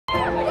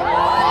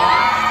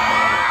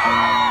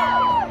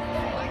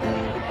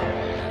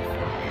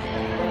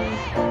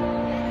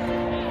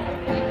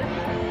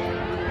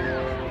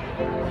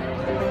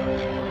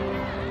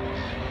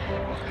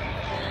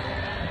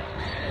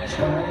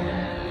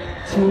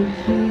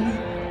keep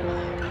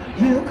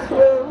you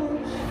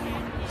close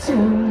to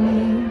me.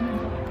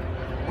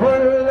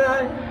 One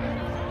life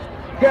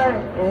got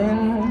in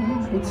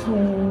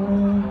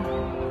between.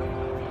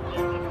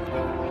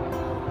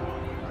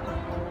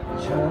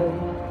 Try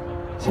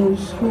to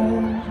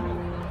square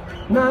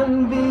none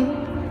be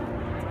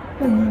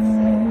in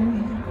me,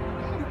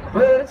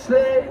 but it's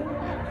late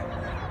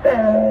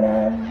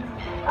that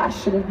I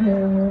should have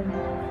been.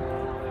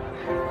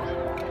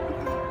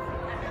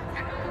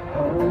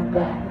 Hold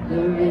back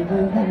the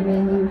river, that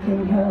means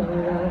you can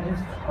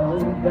rise.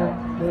 Hold back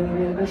the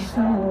river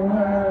so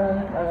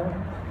high,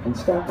 and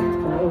stop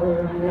for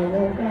a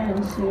minute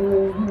and see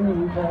where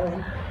you go.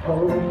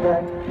 Hold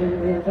back the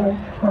river,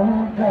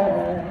 hold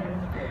back.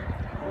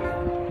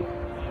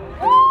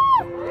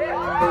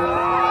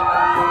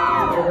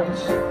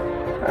 Yes,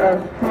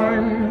 I've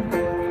found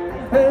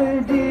a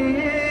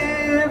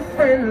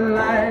different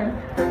life.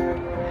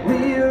 We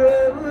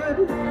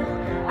rode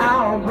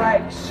our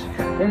bikes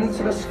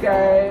into the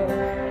sky,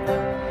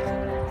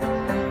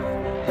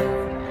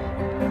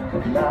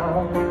 but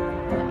now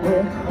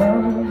we're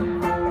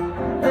home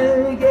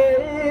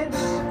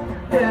against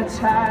the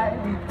tide.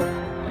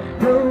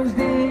 Those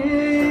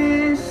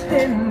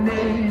distant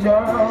days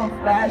are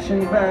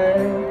flashing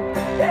by.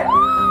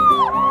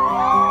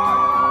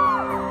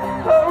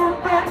 Hold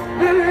back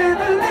the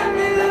river, let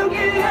me look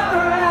in your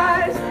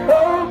eyes.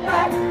 Hold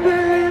back the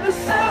river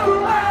so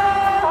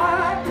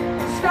high.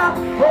 Stop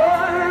for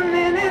a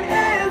minute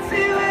and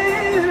see where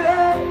you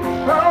are.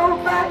 Hold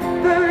back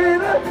the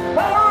river,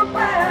 hold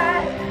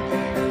back.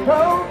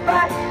 Hold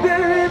back the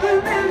river,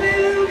 let me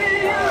look in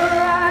your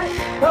eyes.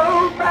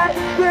 Hold back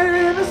the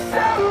river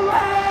so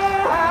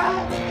high.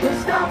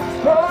 Stop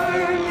for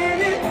a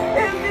minute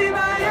and be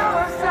by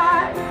your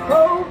side.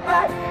 Hold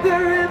back the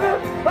river,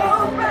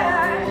 hold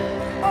back.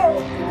 Oh,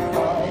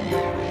 oh,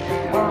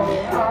 oh,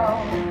 oh,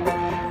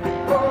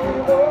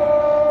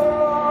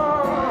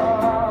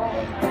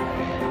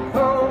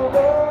 oh,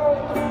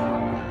 oh,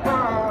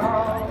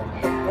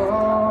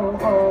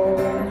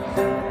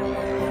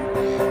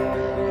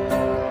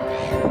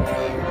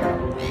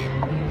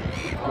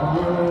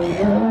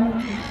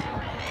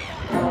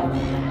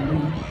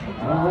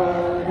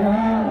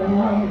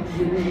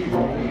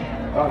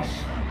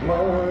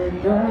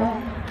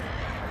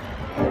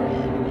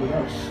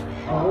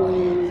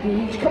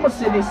 come on,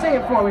 Sydney, sing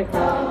it for me.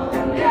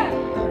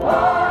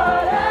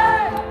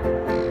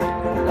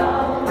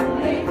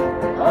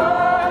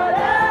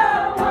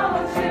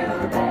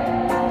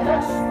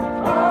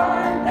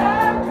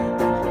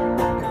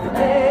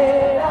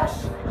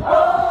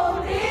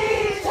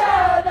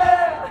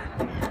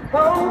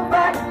 Hold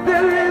back the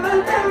river,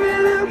 let me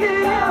look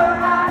in your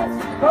eyes.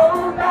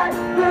 Hold back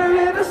the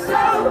river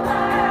so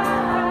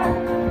high.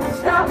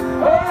 Stop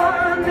for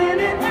a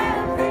minute.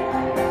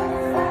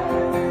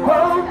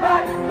 Hold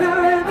back the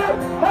river,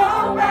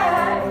 hold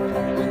back.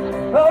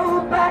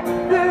 Hold back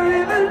the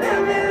river, let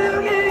me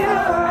look in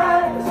your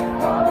eyes.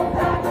 Hold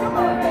back the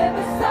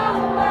river so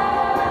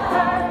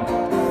high.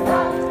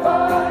 Stop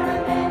for a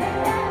minute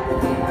and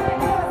see where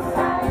you're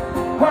side.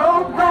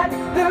 Hold back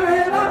the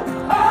river,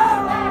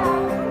 hold back.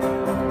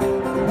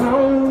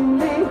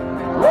 Lonely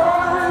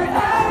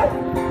water,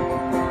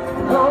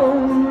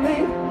 lonely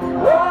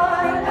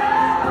water,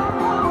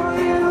 won't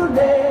you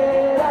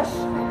let us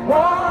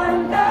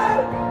wander?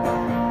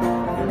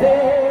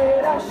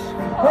 Let us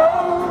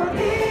hold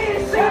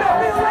each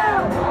other.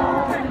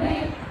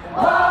 Lonely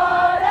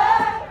water,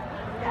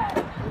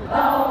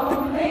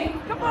 lonely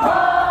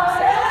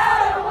water,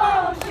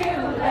 won't you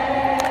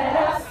let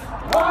us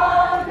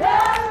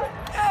wander?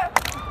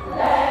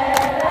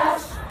 Let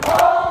us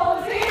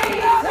hold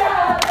each other.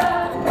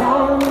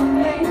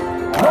 Lonely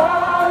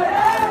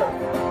water,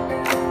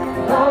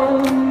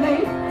 lonely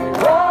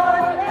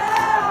water,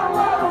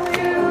 won't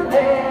you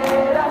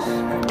let us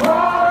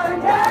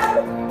wander?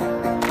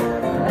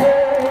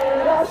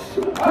 Let us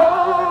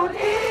hold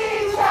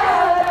each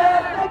other.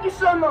 Thank you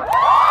so much.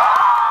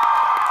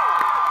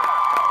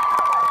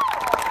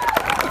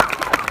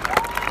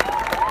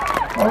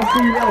 I'll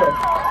see you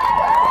later.